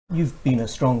You've been a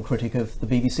strong critic of the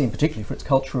BBC, and particularly for its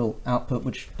cultural output,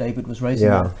 which David was raising.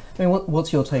 Yeah. I mean,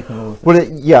 what's your take on all of this? Well,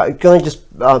 yeah, can I just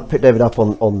pick David up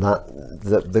on that,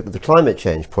 the climate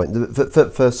change point?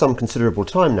 For some considerable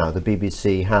time now, the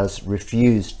BBC has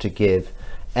refused to give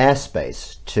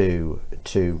airspace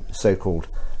to so-called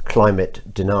climate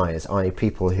deniers, i.e.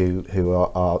 people who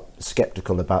are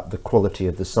sceptical about the quality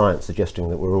of the science, suggesting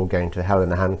that we're all going to hell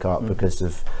in a handcart because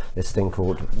of this thing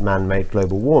called man-made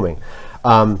global warming.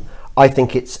 I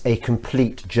think it's a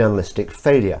complete journalistic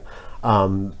failure,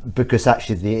 because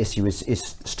actually the issue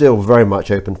is still very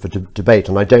much open for debate,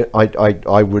 and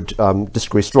I would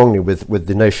disagree strongly with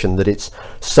the notion that it's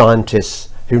scientists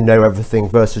who know everything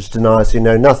versus deniers who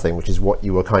know nothing, which is what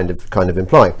you were kind of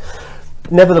implying.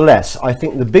 Nevertheless, I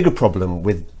think the bigger problem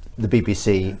with the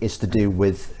BBC is to do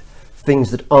with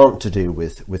things that aren't to do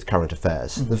with current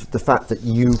affairs. The fact that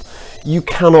you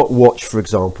cannot watch, for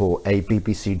example, a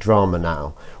BBC drama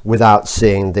now without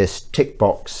seeing this tick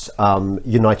box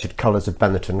United Colours of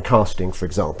Benetton casting, for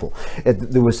example.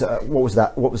 There was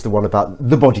what was the one about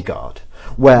The Bodyguard,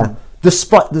 where the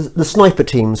sniper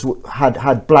teams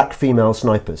had black female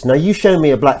snipers. Now, you show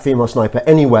me a black female sniper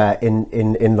anywhere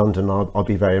in London, I'll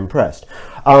be very impressed.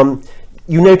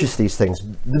 You notice these things.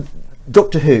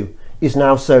 Doctor Who is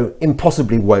now so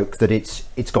impossibly woke that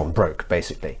it's gone broke,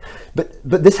 basically. But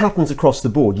this happens across the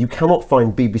board. You cannot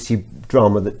find BBC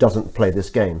drama that doesn't play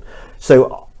this game.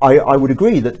 So I would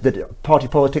agree that party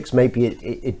politics, maybe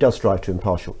it does strive to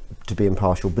be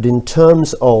impartial. But in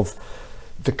terms of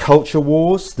the culture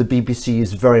wars, the BBC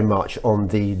is very much on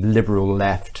the liberal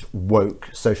left, woke,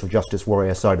 social justice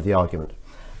warrior side of the argument.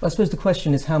 I suppose the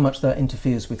question is how much that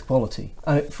interferes with quality.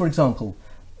 For example,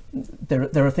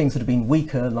 there are things that have been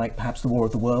weaker, like perhaps The War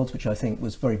of the Worlds, which I think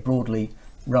was very broadly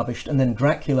rubbished, and then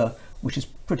Dracula, which is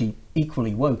pretty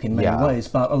equally woke in many ways,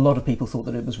 but a lot of people thought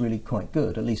that it was really quite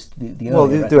good, at least the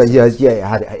earlier episodes.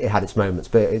 It had its moments,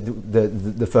 but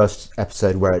the first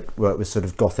episode where it was sort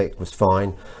of gothic was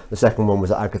fine. The second one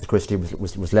was Agatha Christie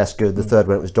was less good. The third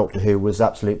one, it was Doctor Who, was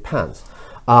absolute pants.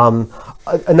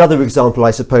 Another example,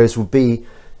 I suppose, would be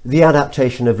the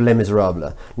adaptation of Les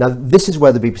Miserables. Now, this is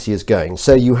where the BBC is going.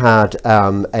 So you had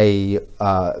a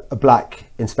black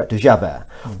Inspector Javert.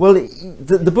 Well,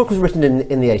 the book was written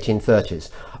in the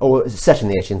 1830s, or set in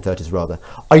the 1830s rather.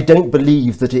 I don't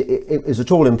believe that it is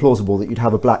at all implausible that you'd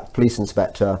have a black police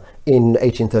inspector in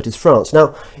 1830s France.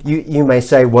 Now, you may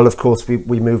say, well, of course we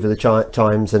move with the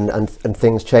times and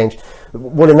things change.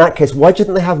 Well, in that case, why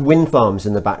didn't they have wind farms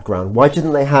in the background? Why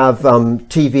didn't they have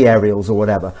TV aerials or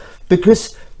whatever?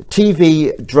 Because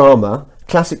TV drama,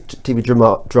 classic TV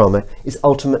drama, is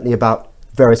ultimately about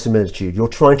verisimilitude. You're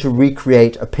trying to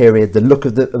recreate a period, the look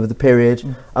of the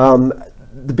period.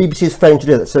 The BBC is failing to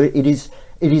do that. So it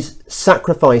is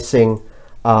sacrificing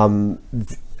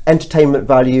entertainment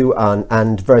value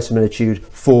and verisimilitude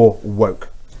for woke.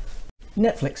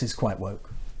 Netflix is quite woke.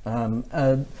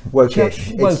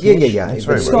 Wokish. It's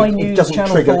very Sky woke. News, It doesn't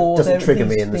Channel 4, doesn't trigger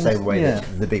me in the things, same way that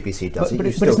the BBC does. But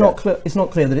it's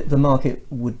not clear that the market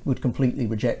would completely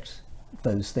reject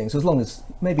those things, as long as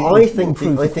maybe I think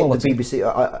the quality. BBC.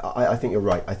 I think you're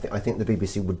right. I think the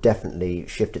BBC would definitely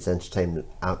shift its entertainment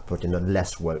output in a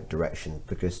less woke direction,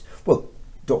 because, well,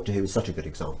 Doctor Who is such a good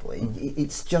example.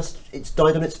 It's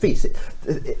died on its feet.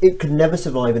 It could never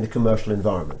survive in a commercial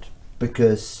environment,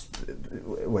 because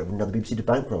it wouldn't have the BBC to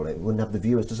bankroll it. It wouldn't have the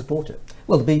viewers to support it.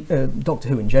 Well, Doctor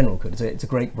Who in general could. It's a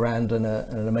great brand and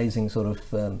an amazing sort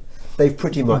of. They've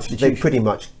pretty much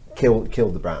killed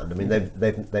the brand. I mean,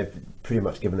 they've pretty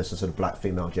much given us a sort of black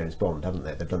female James Bond, haven't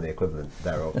they? They've done the equivalent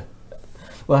thereof.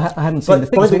 Well, I haven't seen the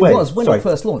things. When it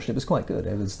first launched, it was quite good.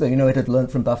 It was, it had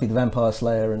learnt from Buffy the Vampire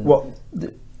Slayer and.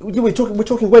 We're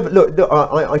talking way, but look,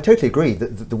 I totally agree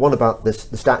that the one about the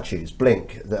statues,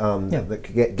 Blink, that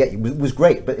could get you was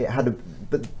great, but it had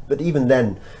but even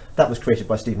then, that was created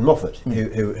by Stephen Moffat,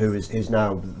 who is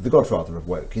now the godfather of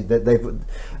woke. They've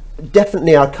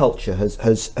definitely, our culture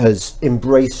has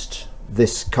embraced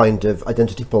this kind of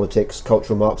identity politics,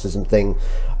 cultural Marxism thing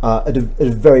at a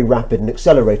very rapid and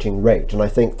accelerating rate. And I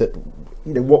think that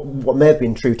what may have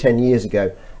been true 10 years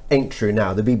ago ain't true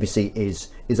now. The BBC is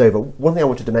over. One thing I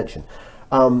wanted to mention,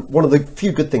 one of the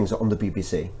few good things on the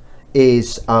BBC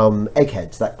is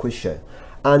Eggheads, that quiz show.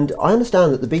 And I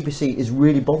understand that the BBC is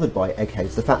really bothered by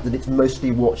Eggheads, the fact that it's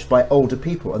mostly watched by older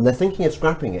people, and they're thinking of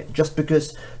scrapping it just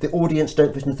because the audience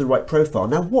don't fit into the right profile.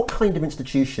 Now, what kind of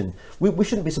institution? We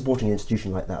shouldn't be supporting an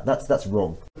institution like that. That's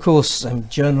wrong. Of course,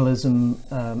 journalism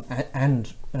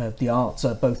and the arts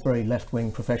are both very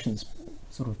left-wing professions,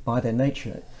 sort of by their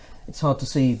nature. It's hard to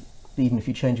see even if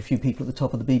you change a few people at the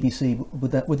top of the BBC,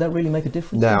 would that really make a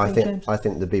difference? No, James? I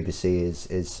think the BBC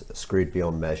is screwed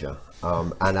beyond measure,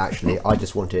 and actually, I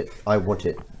want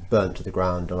it burnt to the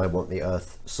ground, and I want the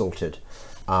earth salted.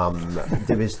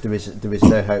 There is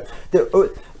no hope.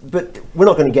 But we're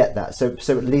not going to get that. So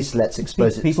at least let's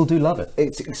expose it. People do love it.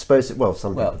 It's expose it. Well,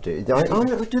 some people do.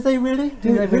 Do they really?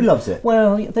 Who loves it?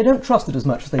 Well, they don't trust it as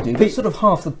much as they do. But sort of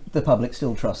half the public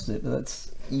still trusts it. But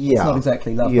it's not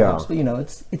exactly love, perhaps. But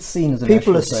it's seen as a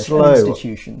people are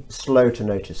institution. Slow to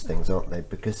notice things, aren't they?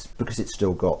 Because it's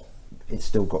still got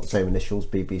the same initials,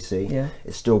 BBC. Yeah.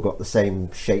 It's still got the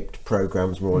same shaped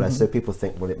programs, more or less. So people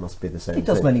think, well, it must be the same. It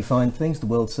does many fine things. The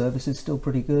World Service is still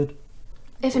pretty good.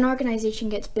 If an organisation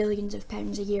gets billions of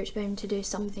pounds a year, it's bound to do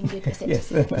something good with it. Yes,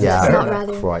 so it's not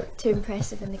rather too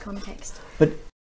impressive in the context. But